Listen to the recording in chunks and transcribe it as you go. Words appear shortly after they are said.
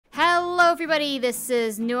everybody, this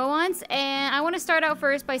is Nuoance, and I want to start out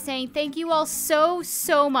first by saying thank you all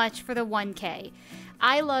so much for the 1K.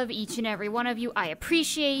 I love each and every one of you. I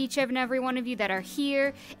appreciate each and every one of you that are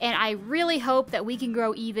here, and I really hope that we can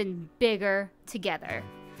grow even bigger together.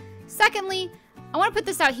 Secondly, I want to put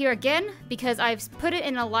this out here again because I've put it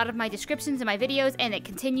in a lot of my descriptions in my videos and it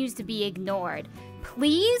continues to be ignored.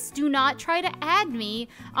 Please do not try to add me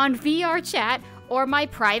on VRchat or my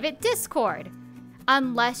private Discord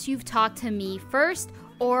unless you've talked to me first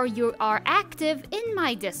or you are active in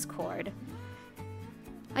my Discord.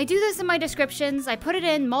 I do this in my descriptions, I put it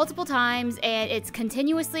in multiple times, and it's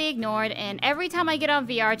continuously ignored, and every time I get on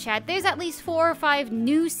VRchat, there's at least 4 or 5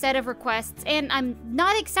 new set of requests, and I'm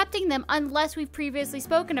not accepting them unless we've previously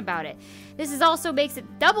spoken about it. This also makes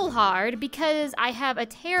it double hard because I have a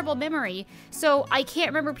terrible memory, so I can't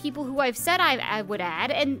remember people who I've said I would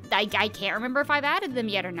add, and I can't remember if I've added them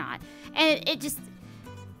yet or not. And it just...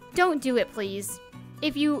 don't do it, please.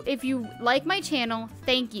 If you like my channel,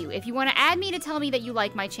 thank you. If you want to add me to tell me that you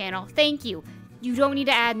like my channel, thank you. You don't need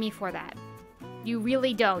to add me for that. You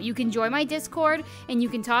really don't. You can join my Discord and you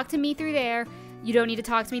can talk to me through there. You don't need to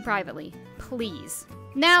talk to me privately. Please.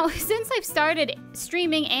 Now, since I've started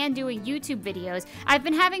streaming and doing YouTube videos, I've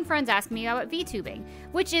been having friends ask me about Vtubing,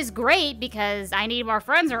 which is great because I need more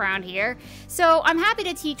friends around here, so I'm happy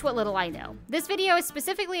to teach what little I know. This video is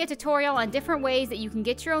specifically a tutorial on different ways that you can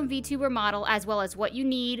get your own VTuber model, as well as what you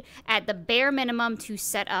need at the bare minimum to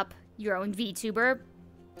set up your own VTuber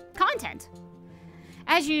content.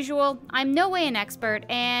 As usual, I'm no way an expert,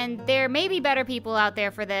 and there may be better people out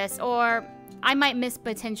there for this, or I might miss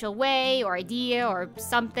potential way or idea or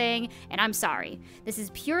something, and I'm sorry. This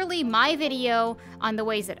is purely my video on the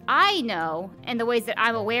ways that I know and the ways that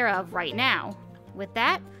I'm aware of right now. With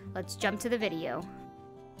that, let's jump to the video.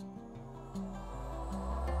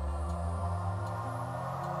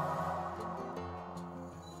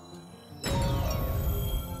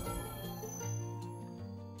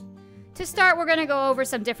 To start, we're going to go over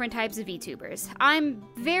some different types of VTubers. I'm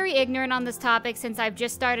very ignorant on this topic since I've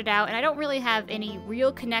just started out and I don't really have any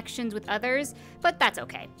real connections with others, but that's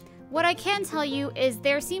okay. What I can tell you is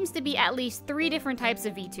there seems to be at least 3 different types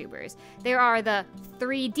of VTubers. There are the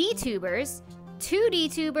 3D tubers,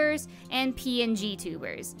 2D tubers, and PNG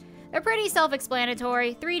tubers. They're pretty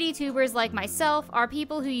self-explanatory. 3D tubers like myself are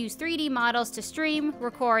people who use 3D models to stream,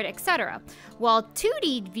 record, etc. While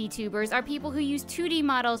 2D VTubers are people who use 2D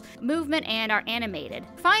models, movement, and are animated.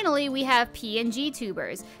 Finally, we have PNG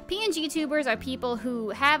tubers. PNG tubers are people who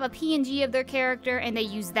have a PNG of their character and they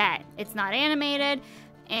use that. It's not animated,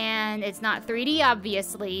 and it's not 3D,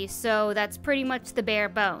 obviously, so that's pretty much the bare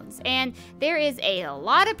bones. And there is a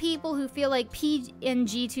lot of people who feel like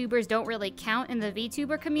PNG tubers don't really count in the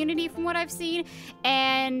VTuber community from what I've seen,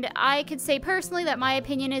 and I could say personally that my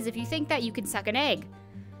opinion is if you think that, you can suck an egg.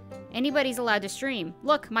 Anybody's allowed to stream.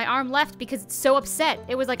 Look, my arm left because it's so upset.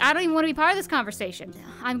 It was like, I don't even want to be part of this conversation.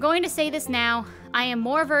 I'm going to say this now. I am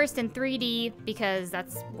more versed in 3D because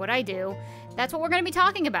that's what I do. That's what we're going to be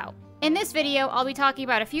talking about. In this video, I'll be talking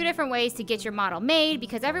about a few different ways to get your model made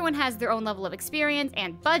because everyone has their own level of experience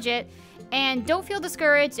and budget. And don't feel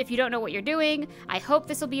discouraged if you don't know what you're doing. I hope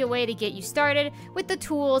this will be a way to get you started with the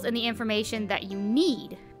tools and the information that you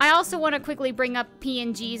need. I also want to quickly bring up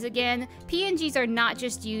PNGs again. PNGs are not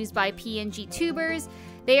just used by PNG tubers.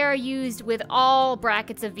 They are used with all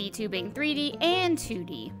brackets of VTubing, 3D and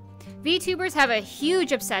 2D. VTubers have a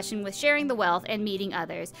huge obsession with sharing the wealth and meeting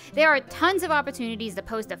others. There are tons of opportunities to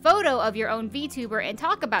post a photo of your own VTuber and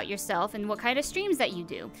talk about yourself and what kind of streams that you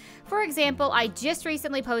do. For example, I just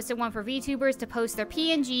recently posted one for VTubers to post their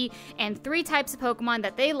PNG and 3 types of Pokemon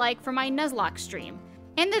that they like for my Nuzlocke stream.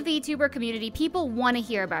 In the VTuber community, people want to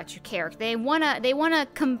hear about your character. They wanna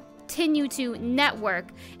continue to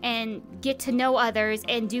network and get to know others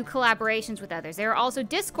and do collaborations with others. There are also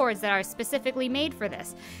Discords that are specifically made for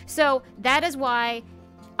this. So that is why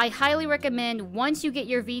I highly recommend once you get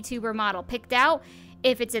your VTuber model picked out,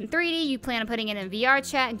 if it's in 3D, you plan on putting it in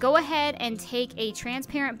VRchat, go ahead and take a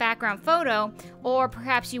transparent background photo, or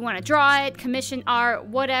perhaps you want to draw it, commission art,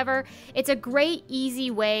 whatever. It's a great, easy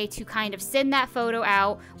way to kind of send that photo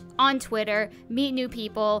out on Twitter, meet new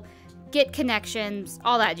people, get connections,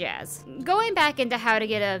 all that jazz. Going back into how to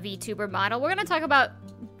get a VTuber model, we're going to talk about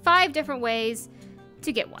 5 different ways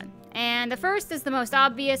to get one. And the first is the most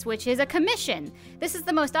obvious, which is a commission. This is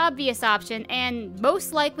the most obvious option and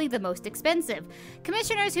most likely the most expensive.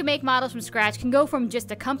 Commissioners who make models from scratch can go from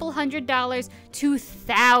just a couple $100s to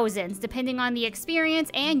thousands, depending on the experience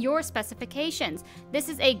and your specifications. This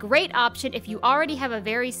is a great option if you already have a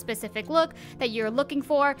very specific look that you're looking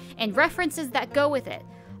for and references that go with it.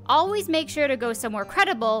 always make sure to go somewhere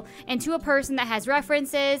credible and to a person that has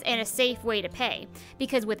references and a safe way to pay,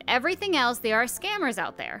 because with everything else, there are scammers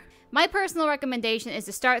out there. My personal recommendation is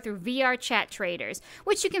to start through VRchat traders,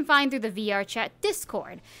 which you can find through the VRchat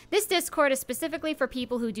Discord. This Discord is specifically for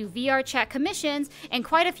people who do VRchat commissions, and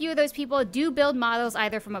quite a few of those people do build models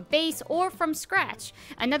either from a base or from scratch.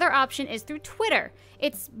 Another option is through Twitter.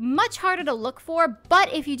 It's much harder to look for,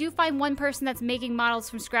 but if you do find one person that's making models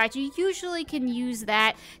from scratch, you usually can use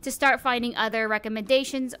that to start finding other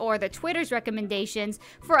recommendations or the Twitter's recommendations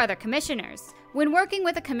for other commissioners. When working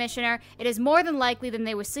with a commissioner, it is more than likely that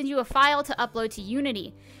they will send you a file to upload to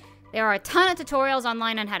Unity. There are a ton of tutorials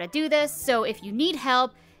online on how to do this, so if you need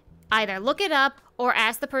help, either look it up or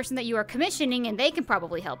ask the person that you are commissioning and they can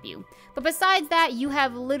probably help you. But besides that, you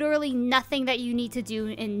have literally nothing that you need to do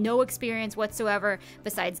and no experience whatsoever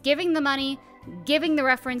besides giving the money, giving the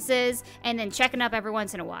references, and then checking up every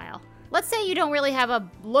once in a while. Let's say you don't really have a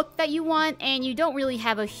look that you want and you don't really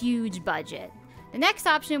have a huge budget. The next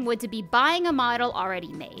option would to be buying a model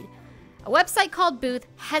already made. A website called Booth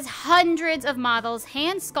has hundreds of models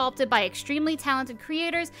hand sculpted by extremely talented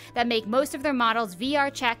creators that make most of their models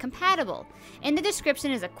VRchat compatible. In the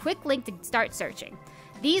description is a quick link to start searching.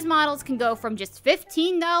 These models can go from just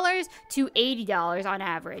 $15 to $80 on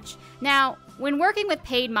average. Now, when working with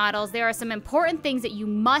paid models, there are some important things that you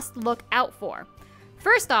must look out for.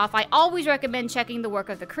 First off, I always recommend checking the work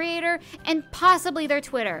of the creator and possibly their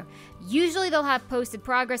Twitter. Usually they'll have posted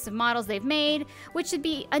progress of models they've made, which should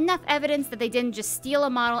be enough evidence that they didn't just steal a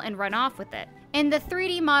model and run off with it. In the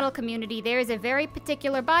 3D model community, there is a very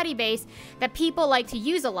particular body base that people like to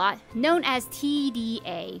use a lot, known as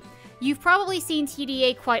TDA. You've probably seen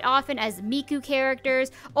TDA quite often as Miku characters,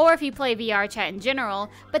 or if you play VRchat in general,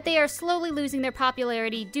 but they are slowly losing their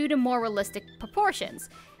popularity due to more realistic proportions.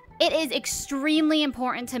 It is extremely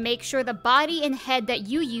important to make sure the body and head that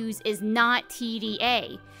you use is not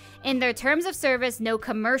TDA. In their terms of service, no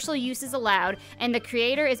commercial use is allowed, and the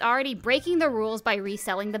creator is already breaking the rules by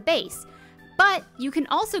reselling the base. But you can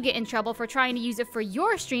also get in trouble for trying to use it for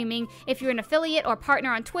your streaming if you're an affiliate or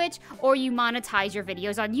partner on Twitch, or you monetize your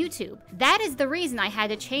videos on YouTube. That is the reason I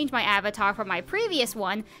had to change my avatar from my previous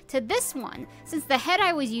one to this one, since the head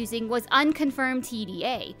I was using was unconfirmed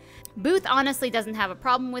TDA. Booth honestly doesn't have a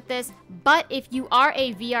problem with this, but if you are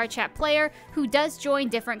a VRchat player who does join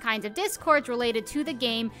different kinds of discords related to the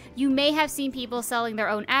game, you may have seen people selling their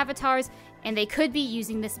own avatars, and they could be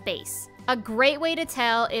using this base. A great way to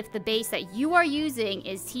tell if the base that you are using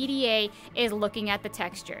is TDA is looking at the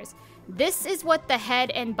textures. This is what the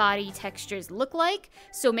head and body textures look like,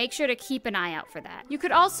 so make sure to keep an eye out for that. You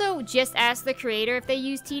could also just ask the creator if they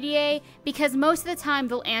use TDA, because most of the time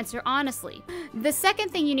they'll answer honestly. The second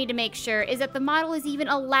thing you need to make sure is that the model is even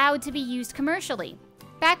allowed to be used commercially.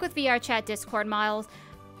 Back with VRchat Discord models,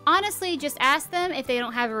 honestly just ask them if they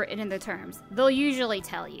don't have it written in the terms. They'll usually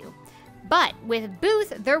tell you. But with Booth,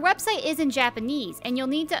 their website is in Japanese, and you'll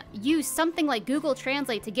need to use something like Google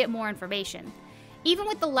Translate to get more information. Even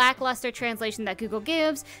with the lackluster translation that Google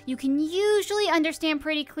gives, you can usually understand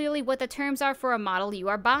pretty clearly what the terms are for a model you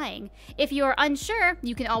are buying. If you are unsure,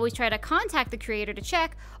 you can always try to contact the creator to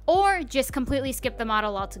check, or just completely skip the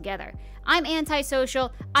model altogether. I'm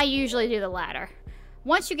antisocial, I usually do the latter.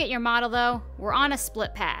 Once you get your model though, we're on a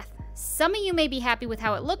split path. Some of you may be happy with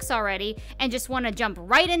how it looks already and just want to jump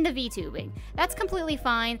right into VTubing. That's completely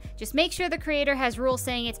fine, just make sure the creator has rules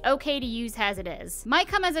saying it's okay to use as it is. Might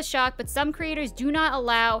come as a shock, but some creators do not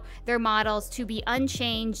allow their models to be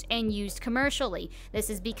unchanged and used commercially. This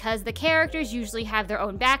is because the characters usually have their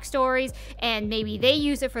own backstories and maybe they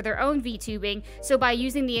use it for their own VTubing, so by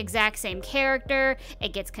using the exact same character,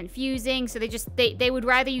 it gets confusing, so they would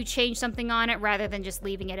rather you change something on it rather than just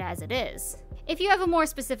leaving it as it is. If you have a more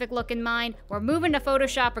specific look in mind, we're moving to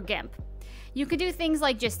Photoshop or GIMP. You could do things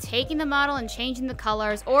like just taking the model and changing the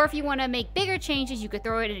colors, or if you want to make bigger changes, you could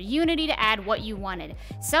throw it into Unity to add what you wanted.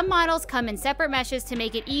 Some models come in separate meshes to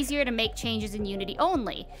make it easier to make changes in Unity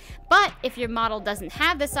only. But if your model doesn't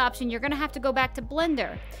have this option, you're going to have to go back to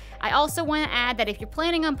Blender. I also want to add that if you're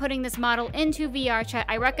planning on putting this model into VRchat,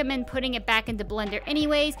 I recommend putting it back into Blender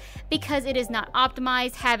anyways, because it is not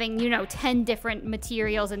optimized having, 10 different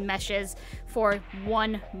materials and meshes for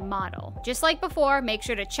one model. Just like before, make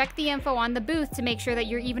sure to check the info on the booth to make sure that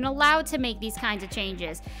you're even allowed to make these kinds of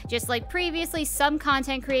changes. Just like previously, some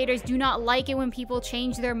content creators do not like it when people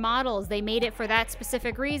change their models. They made it for that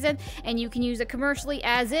specific reason, and you can use it commercially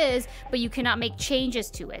as is, but you cannot make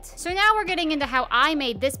changes to it. So now we're getting into how I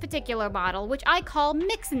made this particular model, which I call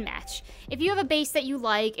mix and match. If you have a base that you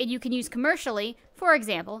like and you can use commercially, for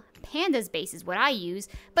example, Panda's base is what I use,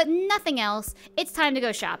 but nothing else, it's time to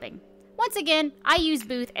go shopping. Once again, I use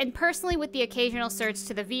Booth and personally with the occasional search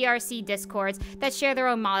to the VRC discords that share their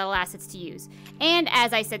own model assets to use. And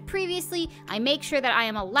as I said previously, I make sure that I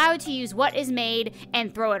am allowed to use what is made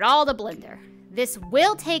and throw it all to Blender. This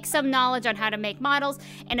will take some knowledge on how to make models,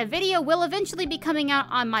 and a video will eventually be coming out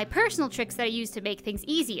on my personal tricks that I use to make things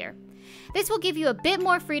easier. This will give you a bit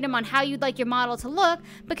more freedom on how you'd like your model to look,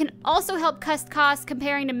 but can also help cut costs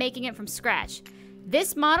comparing to making it from scratch.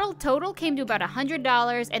 This model total came to about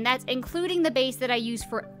 $100, and that's including the base that I use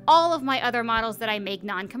for all of my other models that I make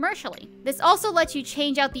non-commercially. This also lets you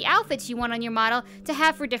change out the outfits you want on your model to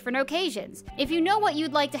have for different occasions. If you know what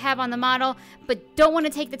you'd like to have on the model, but don't want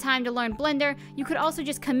to take the time to learn Blender, you could also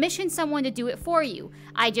just commission someone to do it for you.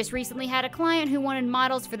 I just recently had a client who wanted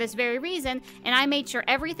models for this very reason, and I made sure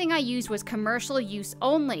everything I used was commercial use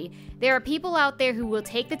only. There are people out there who will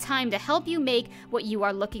take the time to help you make what you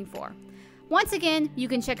are looking for. Once again, you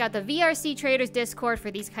can check out the VRC Traders Discord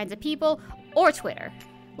for these kinds of people, or Twitter.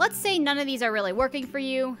 Let's say none of these are really working for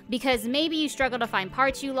you, because maybe you struggle to find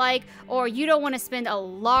parts you like, or you don't want to spend a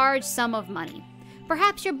large sum of money.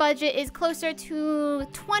 Perhaps your budget is closer to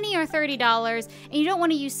 $20 or $30, and you don't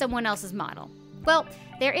want to use someone else's model. Well,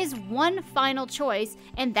 there is one final choice,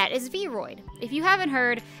 and that is VRiod. If you haven't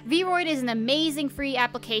heard, VRiod is an amazing free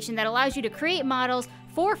application that allows you to create models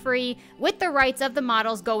for free with the rights of the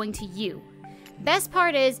models going to you. Best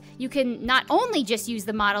part is, you can not only just use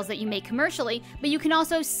the models that you make commercially, but you can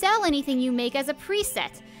also sell anything you make as a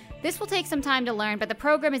preset. This will take some time to learn, but the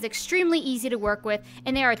program is extremely easy to work with,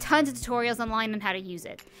 and there are tons of tutorials online on how to use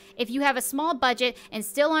it. If you have a small budget and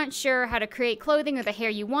still aren't sure how to create clothing or the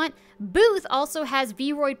hair you want, Booth also has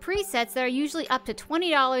VRiod presets that are usually up to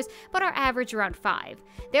 $20, but are average around $5.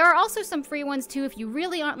 There are also some free ones too if you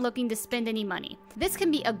really aren't looking to spend any money. This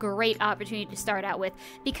can be a great opportunity to start out with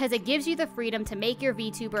because it gives you the freedom to make your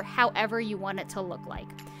VTuber however you want it to look like.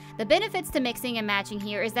 The benefits to mixing and matching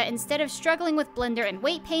here is that instead of struggling with Blender and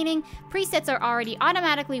weight painting, presets are already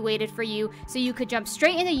automatically weighted for you, so you could jump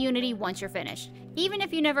straight into Unity once you're finished. Even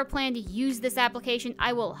if you never plan to use this application,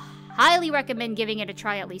 I will highly recommend giving it a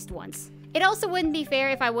try at least once. It also wouldn't be fair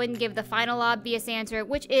if I wouldn't give the final obvious answer,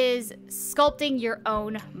 which is sculpting your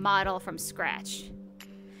own model from scratch.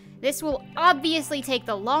 This will obviously take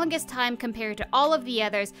the longest time compared to all of the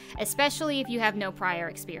others, especially if you have no prior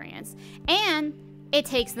experience. And it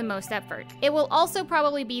takes the most effort. It will also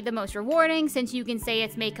probably be the most rewarding since you can say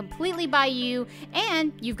it's made completely by you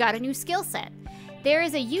and you've got a new skill set. There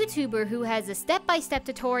is a YouTuber who has a step-by-step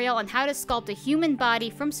tutorial on how to sculpt a human body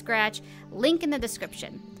from scratch, link in the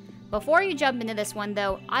description. Before you jump into this one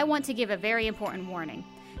though, I want to give a very important warning.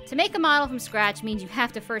 To make a model from scratch means you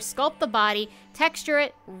have to first sculpt the body, texture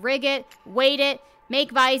it, rig it, weight it,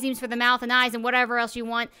 make visemes for the mouth and eyes and whatever else you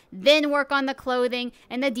want, then work on the clothing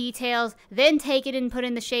and the details, then take it and put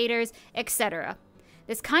in the shaders, etc.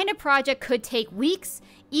 This kind of project could take weeks,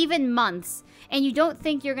 even months, and you don't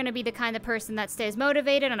think you're going to be the kind of person that stays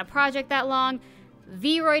motivated on a project that long,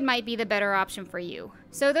 VRiod might be the better option for you.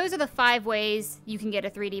 So those are the 5 ways you can get a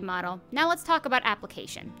 3D model. Now let's talk about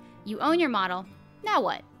application. You own your model, now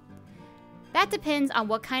what? That depends on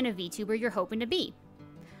what kind of VTuber you're hoping to be.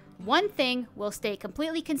 One thing will stay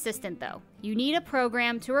completely consistent though. You need a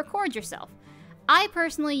program to record yourself. I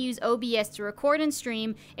personally use OBS to record and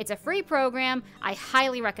stream. It's a free program. I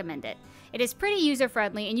highly recommend it. It is pretty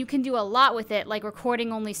user-friendly and you can do a lot with it, like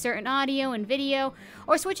recording only certain audio and video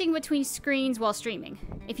or switching between screens while streaming.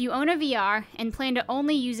 If you own a VR and plan to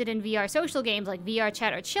only use it in VR social games like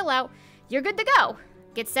VRchat or Chill Out, you're good to go.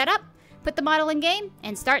 Get set up, put the model in game,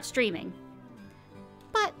 and start streaming.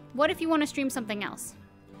 But what if you want to stream something else?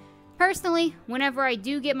 Personally, whenever I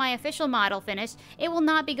do get my official model finished, it will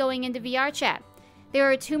not be going into VRchat. There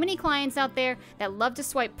are too many clients out there that love to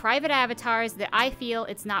swipe private avatars that I feel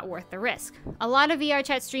it's not worth the risk. A lot of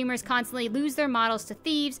VRchat streamers constantly lose their models to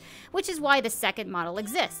thieves, which is why the second model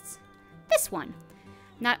exists. This one.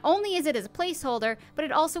 Not only is it as a placeholder, but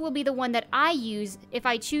it also will be the one that I use if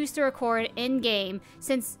I choose to record in-game,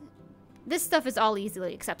 since this stuff is all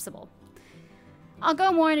easily accessible. I'll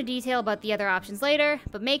go more into detail about the other options later,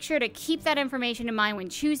 but make sure to keep that information in mind when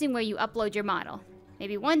choosing where you upload your model.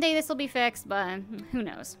 Maybe one day this will be fixed, but who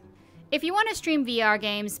knows. If you want to stream VR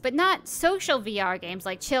games, but not social VR games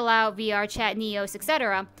like Chill Out, VRchat, Neos,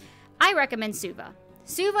 etc., I recommend Suva.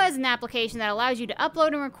 Suva is an application that allows you to upload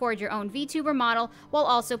and record your own VTuber model while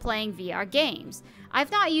also playing VR games.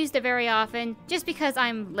 I've not used it very often, just because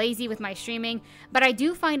I'm lazy with my streaming, but I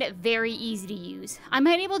do find it very easy to use. I'm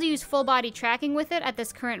unable to use full body tracking with it at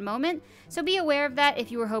this current moment, so be aware of that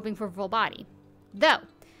if you were hoping for full body. Though,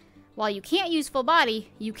 while you can't use full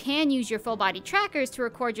body, you can use your full body trackers to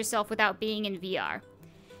record yourself without being in VR.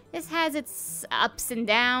 This has its ups and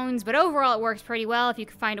downs, but overall it works pretty well if you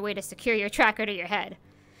can find a way to secure your tracker to your head.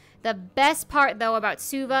 The best part, though, about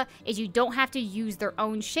Suva is you don't have to use their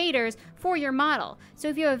own shaders for your model. So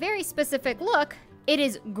if you have a very specific look, it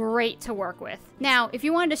is great to work with. Now, if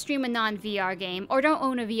you wanted to stream a non-VR game or don't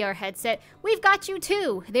own a VR headset, we've got you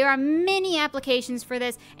too. There are many applications for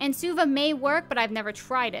this, and Suva may work, but I've never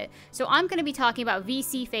tried it. So I'm going to be talking about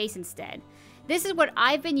VSeeFace instead. This is what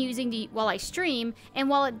I've been using while I stream, and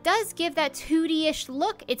while it does give that 2D-ish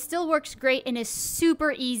look, it still works great and is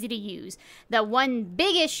super easy to use. The one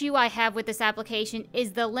big issue I have with this application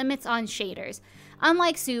is the limits on shaders.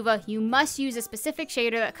 Unlike Suva, you must use a specific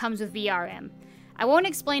shader that comes with VRM. I won't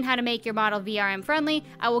explain how to make your model VRM friendly.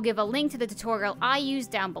 I will give a link to the tutorial I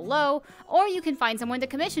used down below, or you can find someone to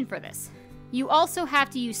commission for this. You also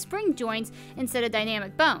have to use spring joints instead of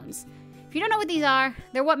dynamic bones. If you don't know what these are,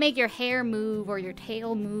 they're what make your hair move, or your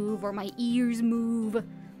tail move, or my ears move.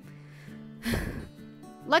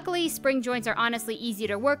 Luckily, spring joints are honestly easier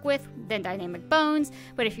to work with than dynamic bones,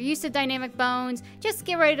 but if you're used to dynamic bones, just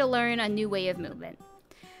get ready to learn a new way of movement.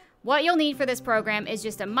 What you'll need for this program is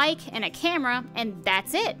just a mic and a camera, and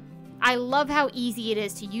that's it. I love how easy it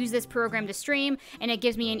is to use this program to stream, and it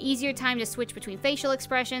gives me an easier time to switch between facial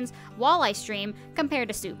expressions while I stream compared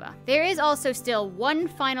to Suva. There is also still one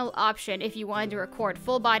final option if you wanted to record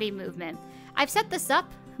full body movement. I've set this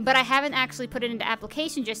up, but I haven't actually put it into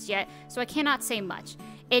application just yet, so I cannot say much.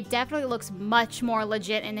 It definitely looks much more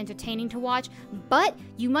legit and entertaining to watch, but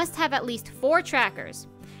you must have at least 4 trackers,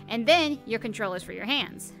 and then your controllers for your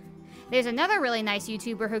hands. There's another really nice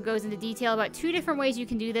YouTuber who goes into detail about 2 different ways you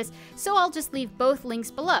can do this, so I'll just leave both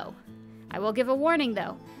links below. I will give a warning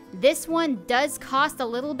though. This one does cost a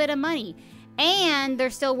little bit of money, and they're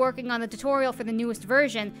still working on the tutorial for the newest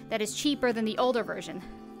version that is cheaper than the older version.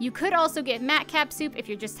 You could also get matte cap soup if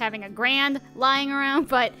you're just having a grand lying around,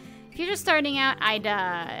 but if you're just starting out,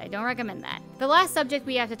 I don't recommend that. The last subject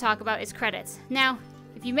we have to talk about is credits. Now,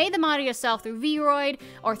 if you made the model yourself through VRiod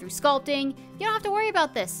or through sculpting, you don't have to worry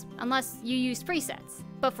about this unless you use presets.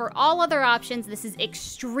 But for all other options, this is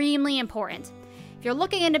extremely important. If you're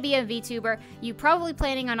looking to be a VTuber, you're probably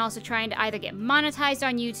planning on also trying to either get monetized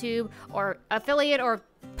on YouTube or affiliate or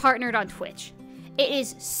partnered on Twitch. It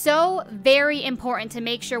is so very important to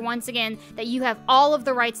make sure, once again, that you have all of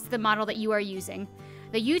the rights to the model that you are using.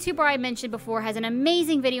 The YouTuber I mentioned before has an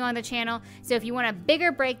amazing video on the channel, so if you want a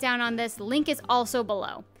bigger breakdown on this, link is also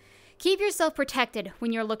below. Keep yourself protected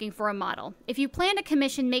when you're looking for a model. If you plan to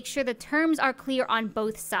commission, make sure the terms are clear on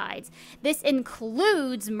both sides. This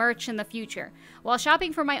includes merch in the future. While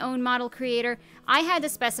shopping for my own model creator, I had to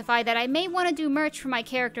specify that I may want to do merch for my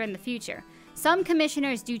character in the future. Some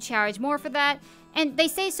commissioners do charge more for that, and they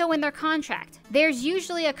say so in their contract. There's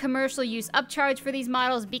usually a commercial use upcharge for these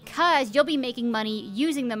models because you'll be making money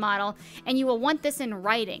using the model, and you will want this in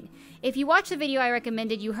writing. If you watched the video I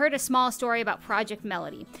recommended, you heard a small story about Project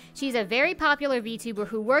Melody. She's a very popular VTuber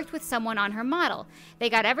who worked with someone on her model. They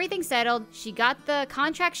got everything settled, she got the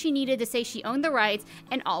contract she needed to say she owned the rights,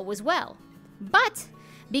 and all was well. But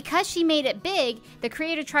because she made it big, the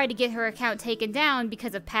creator tried to get her account taken down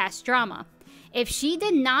because of past drama. If she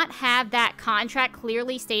did not have that contract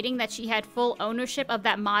clearly stating that she had full ownership of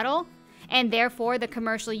that model, and therefore the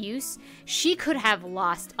commercial use, she could have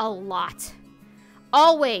lost a lot.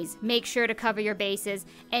 Always make sure to cover your bases,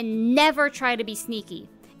 and never try to be sneaky.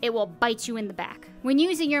 It will bite you in the back. When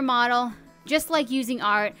using your model, just like using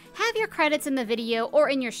art, have your credits in the video or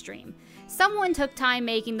in your stream. Someone took time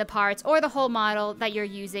making the parts or the whole model that you're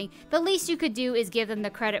using. The least you could do is give them the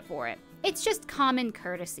credit for it. It's just common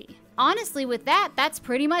courtesy. Honestly, with that, that's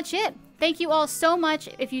pretty much it. Thank you all so much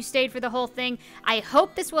if you stayed for the whole thing. I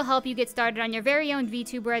hope this will help you get started on your very own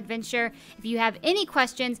VTuber adventure. If you have any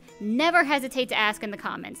questions, never hesitate to ask in the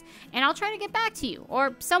comments, and I'll try to get back to you,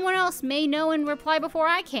 or someone else may know and reply before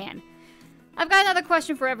I can. I've got another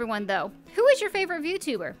question for everyone though. Who is your favorite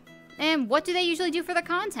VTuber? And what do they usually do for the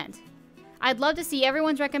content? I'd love to see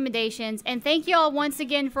everyone's recommendations, and thank you all once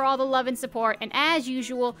again for all the love and support, and as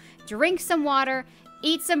usual, drink some water,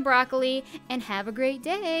 eat some broccoli, and have a great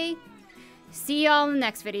day. See y'all in the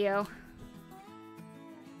next video.